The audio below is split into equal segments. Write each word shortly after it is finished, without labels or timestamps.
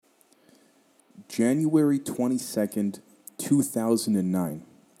January 22nd, 2009.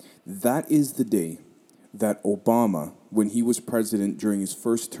 That is the day that Obama, when he was president during his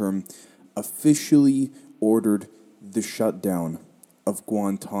first term, officially ordered the shutdown of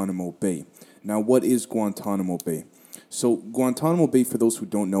Guantanamo Bay. Now, what is Guantanamo Bay? So, Guantanamo Bay, for those who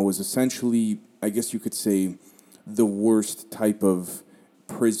don't know, is essentially, I guess you could say, the worst type of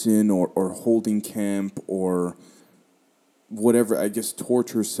prison or holding camp or whatever, I guess,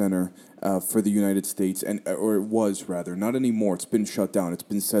 torture center for the United States, and or it was rather, not anymore. It's been shut down. It's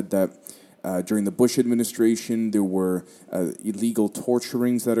been said that during the Bush administration, there were illegal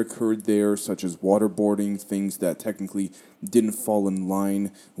torturings that occurred there, such as waterboarding, things that technically didn't fall in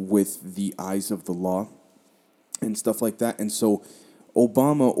line with the eyes of the law and stuff like that. And so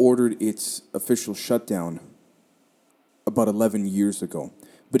Obama ordered its official shutdown about 11 years ago.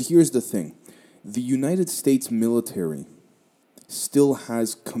 But here's the thing. The United States military still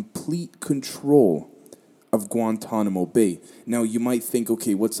has complete control of Guantanamo Bay. Now, you might think,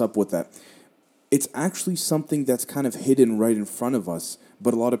 okay, what's up with that? It's actually something that's kind of hidden right in front of us,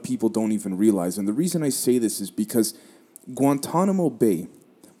 but a lot of people don't even realize. And the reason I say this is because Guantanamo Bay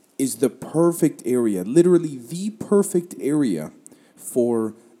is the perfect area, literally the perfect area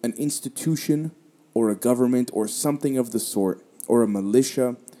for an institution or a government or something of the sort, or a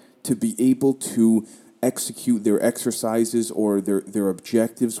militia, to be able to execute their exercises or their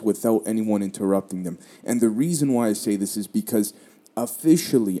objectives without anyone interrupting them. And the reason why I say this is because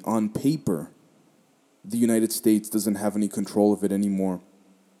officially, on paper, the United States doesn't have any control of it anymore,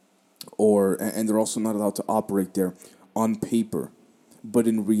 and they're also not allowed to operate there on paper. But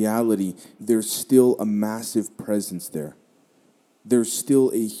in reality, there's still a massive presence there. There's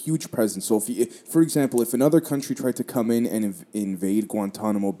still a huge presence. So, for example, if another country tried to come in and invade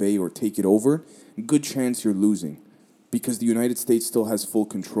Guantanamo Bay or take it over, good chance you're losing, because the United States still has full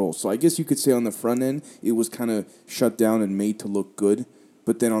control. So I guess you could say on the front end, it was kind of shut down and made to look good.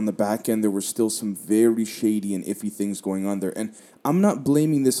 But then on the back end, there were still some very shady and iffy things going on there. And I'm not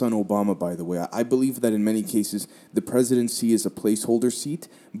blaming this on Obama, by the way. I believe that in many cases, the presidency is a placeholder seat,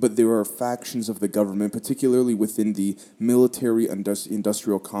 but there are factions of the government, particularly within the military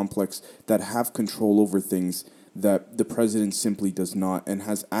industrial complex, that have control over things that the president simply does not, and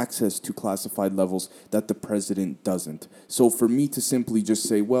has access to classified levels that the president doesn't. So for me to simply just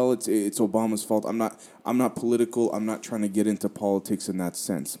say, well, it's Obama's fault, I'm not political, I'm not trying to get into politics in that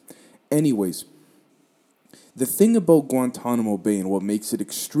sense. Anyways, the thing about Guantanamo Bay and what makes it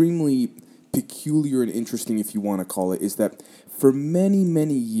extremely peculiar and interesting, if you want to call it, is that for many,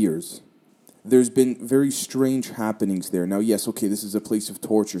 many years, there's been very strange happenings there. Now, yes, okay, this is a place of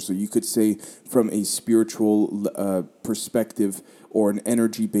torture, so you could say from a spiritual perspective or an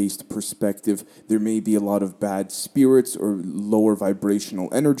energy-based perspective, there may be a lot of bad spirits or lower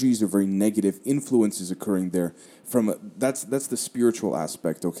vibrational energies or very negative influences occurring there. That's the spiritual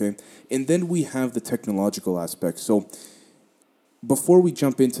aspect, okay? And then we have the technological aspect. So before we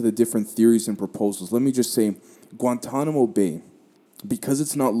jump into the different theories and proposals, let me just say Guantanamo Bay, because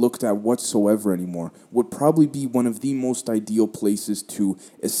it's not looked at whatsoever anymore, would probably be one of the most ideal places to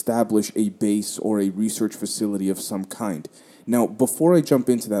establish a base or a research facility of some kind. Now, before I jump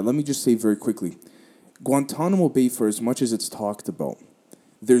into that, let me just say very quickly, Guantanamo Bay, for as much as it's talked about,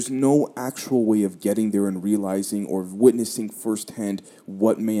 there's no actual way of getting there and realizing or witnessing firsthand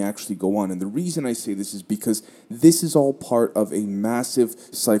what may actually go on. And the reason I say this is because this is all part of a massive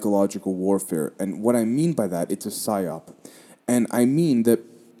psychological warfare. And what I mean by that, it's a psyop. And I mean that,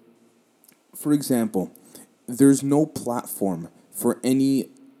 for example, there's no platform for any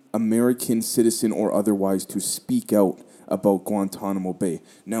American citizen or otherwise to speak out about Guantanamo Bay.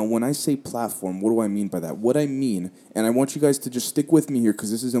 Now, when I say platform, what do I mean by that? What I mean, and I want you guys to just stick with me here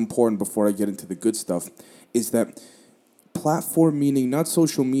because this is important before I get into the good stuff, is that platform meaning not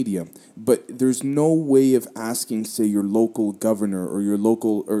social media, but there's no way of asking, say, your local governor or your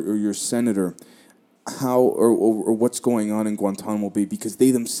local or your senator how or what's going on in Guantanamo Bay, because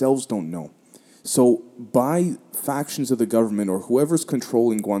they themselves don't know. So by factions of the government or whoever's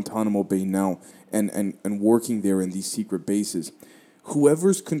controlling Guantanamo Bay now and working there in these secret bases,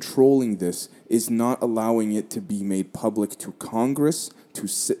 whoever's controlling this is not allowing it to be made public to Congress, to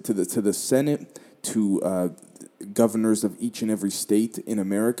the Senate, to governors of each and every state in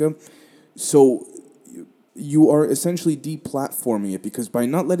America. So you are essentially deplatforming it, because by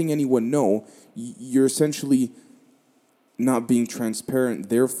not letting anyone know, you're essentially not being transparent.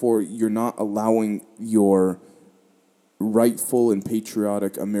 Therefore, you're not allowing your rightful and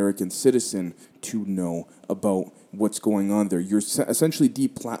patriotic American citizen to know about what's going on there. You're essentially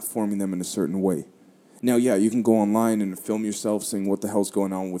deplatforming them in a certain way. Now, yeah, you can go online and film yourself saying what the hell's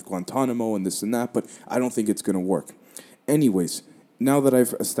going on with Guantanamo and this and that, but I don't think it's going to work. Anyways, now that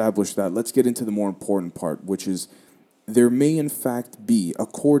I've established that, let's get into the more important part, which is there may in fact be,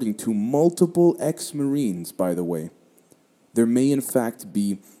 according to multiple ex-Marines, by the way, there may in fact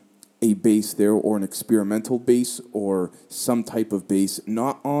be a base there or an experimental base or some type of base,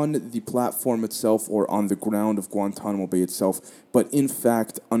 not on the platform itself or on the ground of Guantanamo Bay itself, but in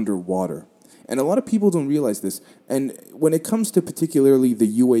fact underwater. And a lot of people don't realize this. And when it comes to particularly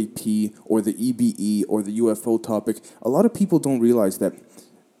the UAP or the EBE or the UFO topic, a lot of people don't realize that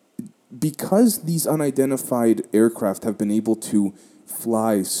because these unidentified aircraft have been able to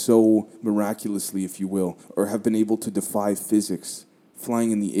fly so miraculously, if you will, or have been able to defy physics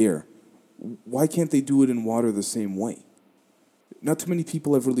flying in the air, why can't they do it in water the same way? Not too many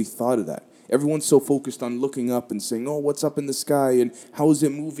people have really thought of that. Everyone's so focused on looking up and saying, oh, what's up in the sky, and how is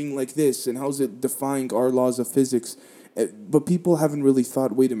it moving like this, and how is it defying our laws of physics? But people haven't really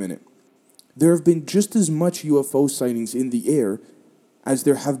thought, wait a minute. There have been just as much UFO sightings in the air as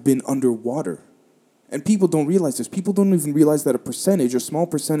there have been underwater. And people don't realize this. People don't even realize that a small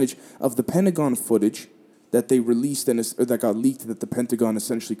percentage of the Pentagon footage that they released and that got leaked, that the Pentagon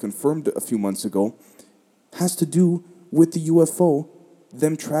essentially confirmed a few months ago, has to do with the UFO,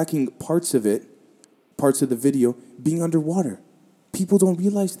 them tracking parts of the video, being underwater. People don't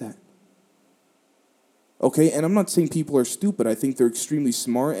realize that. Okay, and I'm not saying people are stupid. I think they're extremely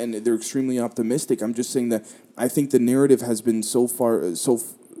smart and they're extremely optimistic. I'm just saying that I think the narrative has been so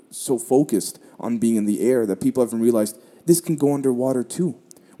focused on being in the air that people haven't realized this can go underwater too.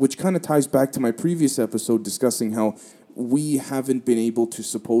 Which kind of ties back to my previous episode discussing how we haven't been able to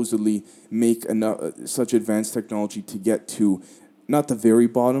supposedly make such advanced technology to get to not the very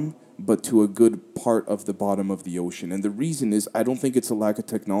bottom, but to a good part of the bottom of the ocean. And the reason is, I don't think it's a lack of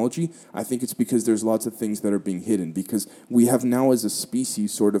technology. I think it's because there's lots of things that are being hidden, because we have now as a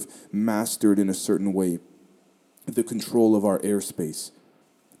species sort of mastered in a certain way the control of our airspace.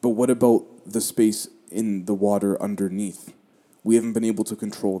 But what about the space in the water underneath? We haven't been able to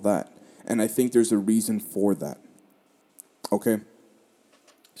control that. And I think there's a reason for that. Okay?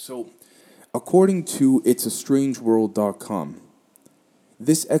 So, according to itsastrangeworld.com,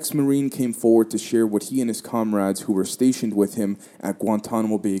 this ex-Marine came forward to share what he and his comrades who were stationed with him at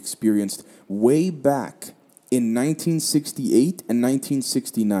Guantanamo Bay experienced way back in 1968 and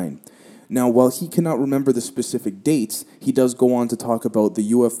 1969. Now, while he cannot remember the specific dates, he does go on to talk about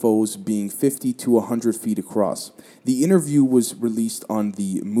the UFOs being 50 to 100 feet across. The interview was released on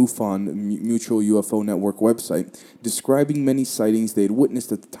the MUFON, Mutual UFO Network website, describing many sightings they had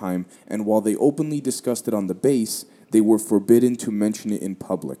witnessed at the time, and while they openly discussed it on the base, they were forbidden to mention it in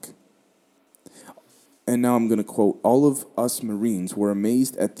public. And now I'm going to quote, all of us Marines were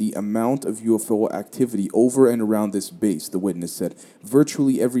amazed at the amount of UFO activity over and around this base, the witness said.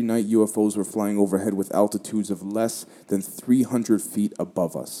 Virtually every night UFOs were flying overhead with altitudes of less than 300 feet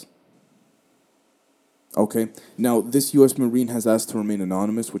above us. Okay, now this U.S. Marine has asked to remain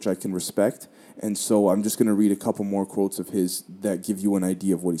anonymous, which I can respect. And so I'm just going to read a couple more quotes of his that give you an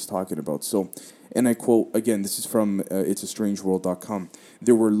idea of what he's talking about. So, and I quote, again, this is from itsastrangeworld.com.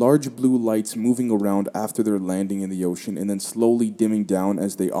 There were large blue lights moving around after their landing in the ocean and then slowly dimming down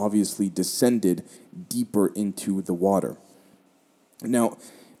as they obviously descended deeper into the water. Now,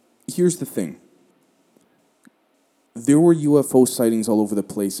 here's the thing. There were UFO sightings all over the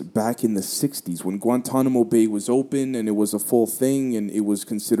place back in the 60s when Guantanamo Bay was open and it was a full thing and it was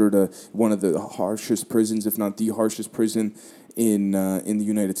considered one of the harshest prisons, if not the harshest prison in the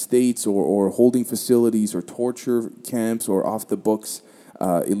United States, or holding facilities or torture camps or off the books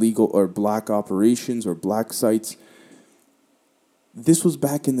illegal or black operations or black sites. This was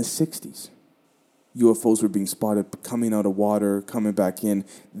back in the 60s. UFOs were being spotted coming out of water, coming back in.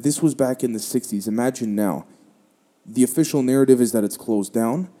 This was back in the 60s. Imagine now. The official narrative is that it's closed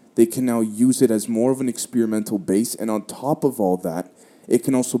down. They can now use it as more of an experimental base. And on top of all that, it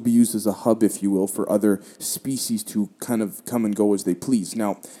can also be used as a hub, if you will, for other species to kind of come and go as they please.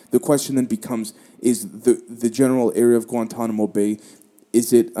 Now, the question then becomes, is the general area of Guantanamo Bay,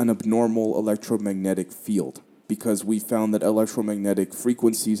 is it an abnormal electromagnetic field? Because we found that electromagnetic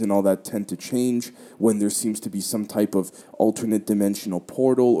frequencies and all that tend to change when there seems to be some type of alternate dimensional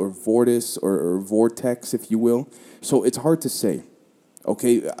portal or vortex or vortex, if you will. So it's hard to say,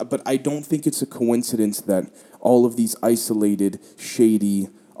 okay? But I don't think it's a coincidence that all of these isolated, shady,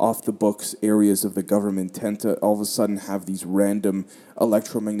 off-the-books areas of the government tend to all of a sudden have these random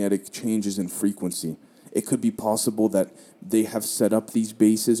electromagnetic changes in frequency. It could be possible that they have set up these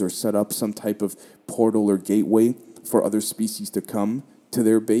bases or set up some type of portal or gateway for other species to come to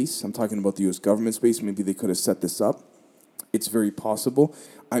their base. I'm talking about the U.S. government's base. Maybe they could have set this up. It's very possible.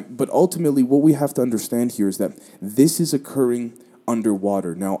 But ultimately, what we have to understand here is that this is occurring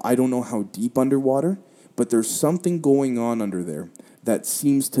underwater. Now, I don't know how deep underwater, but there's something going on under there that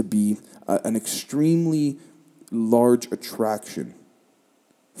seems to be an extremely large attraction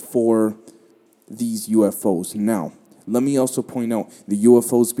for these UFOs. Now, let me also point out the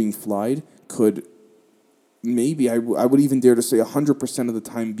UFOs being flied could maybe, I would even dare to say 100% of the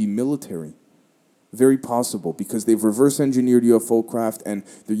time be military. Very possible, because they've reverse engineered UFO craft and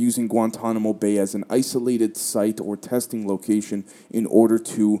they're using Guantanamo Bay as an isolated site or testing location in order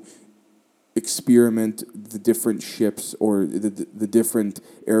to experiment the different ships or the different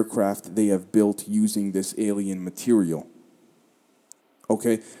aircraft they have built using this alien material.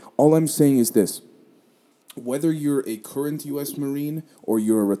 Okay? All I'm saying is this. Whether you're a current U.S. Marine or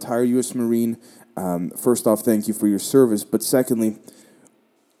you're a retired U.S. Marine, first off, thank you for your service. But secondly,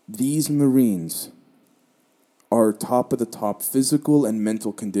 these Marines are top of the top physical and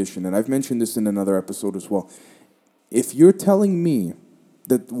mental condition. And I've mentioned this in another episode as well. If you're telling me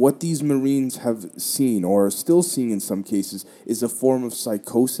that what these Marines have seen or are still seeing in some cases is a form of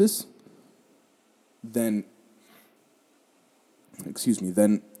psychosis, then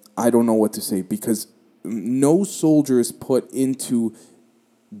I don't know what to say, because no soldier is put into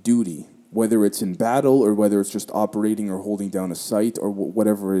duty, whether it's in battle or whether it's just operating or holding down a site or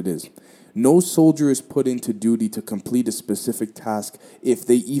whatever it is. No soldier is put into duty to complete a specific task if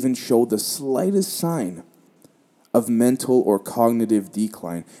they even show the slightest sign of mental or cognitive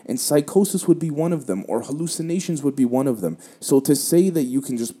decline. And psychosis would be one of them, or hallucinations would be one of them. So to say that you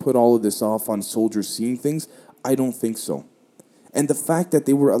can just put all of this off on soldiers seeing things, I don't think so. And the fact that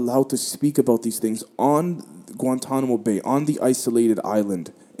they were allowed to speak about these things on Guantanamo Bay, on the isolated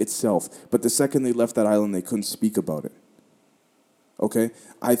island itself, but the second they left that island, they couldn't speak about it. Okay?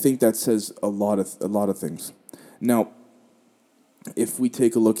 I think that says a lot of things. Now, if we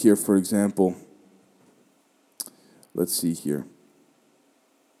take a look here, for example, let's see here.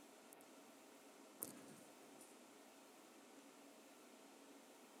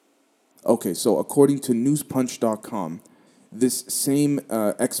 Okay, so according to newspunch.com, this same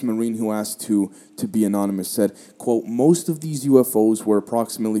ex-Marine who asked to be anonymous said, quote, most of these UFOs were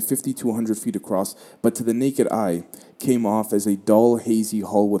approximately 50 to 100 feet across, but to the naked eye came off as a dull, hazy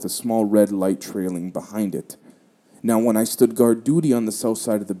hull with a small red light trailing behind it. Now, when I stood guard duty on the south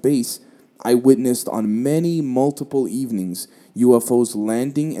side of the base, I witnessed on multiple evenings UFOs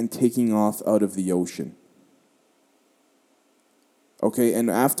landing and taking off out of the ocean. Okay, and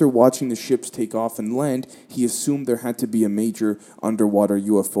after watching the ships take off and land, he assumed there had to be a major underwater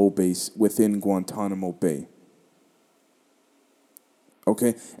UFO base within Guantanamo Bay.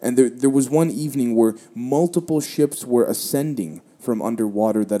 Okay, and there was one evening where multiple ships were ascending from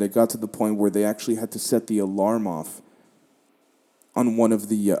underwater that it got to the point where they actually had to set the alarm off on one of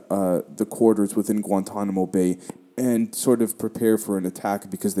the quarters within Guantanamo Bay and sort of prepare for an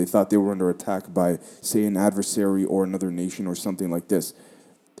attack because they thought they were under attack by, say, an adversary or another nation or something like this.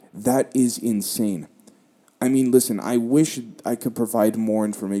 That is insane. I mean, listen, I wish I could provide more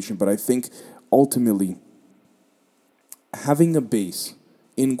information, but I think ultimately having a base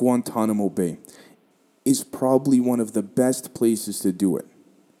in Guantanamo Bay is probably one of the best places to do it.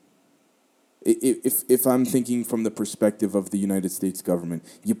 If I'm thinking from the perspective of the United States government,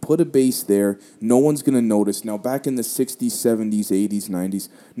 you put a base there, no one's going to notice. Now, back in the 60s, 70s, 80s, 90s,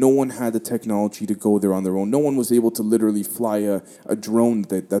 no one had the technology to go there on their own. No one was able to literally fly a drone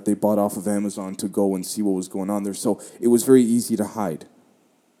that they bought off of Amazon to go and see what was going on there. So it was very easy to hide.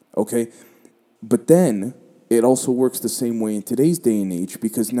 Okay? But then it also works the same way in today's day and age,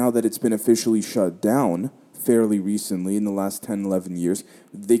 because now that it's been officially shut down fairly recently in the last 10, 11 years,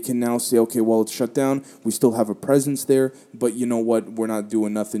 they can now say, okay, well, it's shut down. We still have a presence there, but you know what? We're not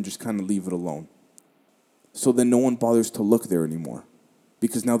doing nothing. Just kind of leave it alone. So then no one bothers to look there anymore,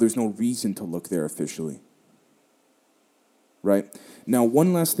 because now there's no reason to look there officially. Right? Now,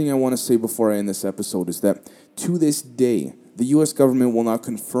 one last thing I want to say before I end this episode is that to this day, the U.S. government will not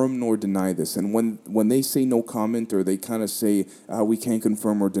confirm nor deny this. And when they say no comment, or they kind of say we can't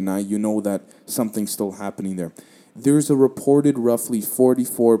confirm or deny, you know that something's still happening there. There's a reported roughly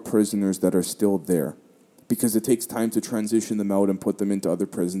 44 prisoners that are still there, because it takes time to transition them out and put them into other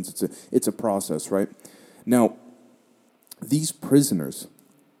prisons. It's a process, right? Now, these prisoners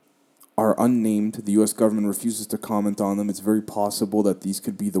are unnamed. The U.S. government refuses to comment on them. It's very possible that these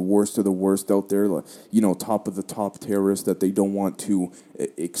could be the worst of the worst out there, top of the top terrorists that they don't want to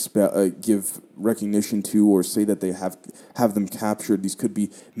give recognition to, or say that they have them captured. These could be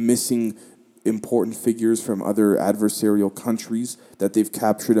missing important figures from other adversarial countries that they've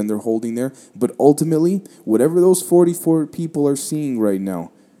captured and they're holding there. But ultimately, whatever those 44 people are seeing right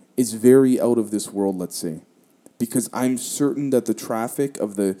now is very out of this world, let's say. Because I'm certain that the traffic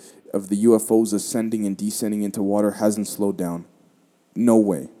of the UFOs ascending and descending into water hasn't slowed down. No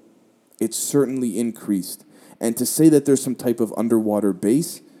way. It's certainly increased. And to say that there's some type of underwater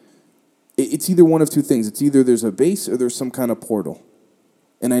base, it's either one of two things. It's either there's a base or there's some kind of portal.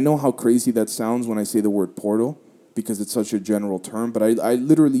 And I know how crazy that sounds when I say the word portal, because it's such a general term, but I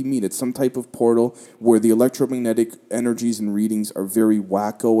literally mean it's some type of portal where the electromagnetic energies and readings are very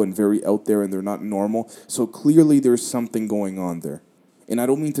wacko and very out there and they're not normal. So clearly there's something going on there. And I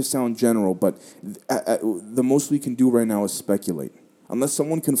don't mean to sound general, but the most we can do right now is speculate. Unless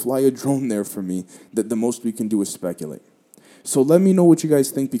someone can fly a drone there for me, the most we can do is speculate. So let me know what you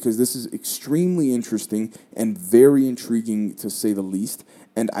guys think, because this is extremely interesting and very intriguing, to say the least.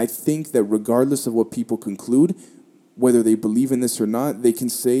 And I think that regardless of what people conclude, whether they believe in this or not, they can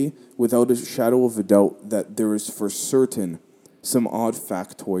say without a shadow of a doubt that there is for certain some odd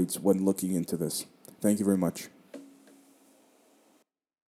factoids when looking into this. Thank you very much.